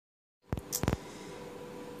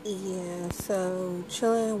Yeah, so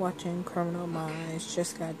chilling, watching Criminal Minds.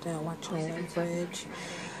 Just got done watching Leverage.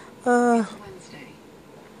 Uh,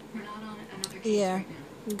 yeah,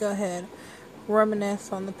 go ahead.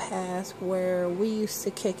 Reminisce on the past where we used to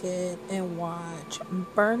kick it and watch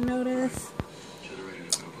Burn Notice.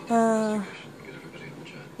 Uh,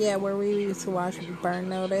 yeah, where we used to watch Burn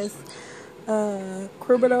Notice.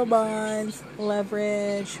 Criminal Minds,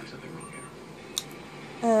 Leverage,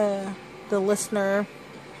 The Listener,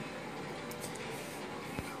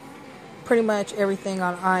 pretty much everything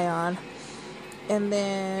on Ion. And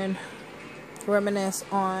then reminisce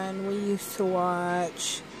on we used to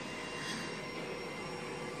watch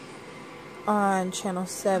on channel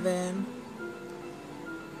 7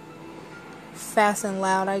 Fast and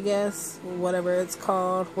Loud, I guess, whatever it's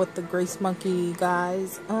called, with the Grease Monkey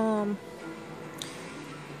guys, and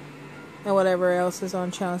whatever else is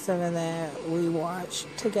on channel 7 that we watch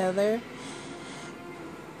together.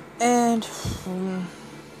 And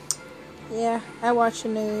yeah, I watch the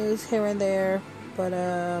news here and there, but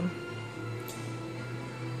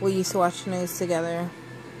we used to watch the news together.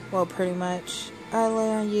 Well, pretty much. I lay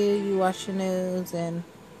on you, you watch the news, and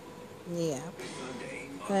yeah.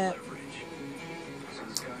 But,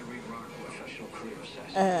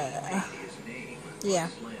 yeah.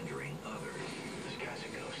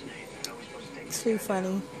 Too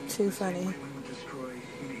funny.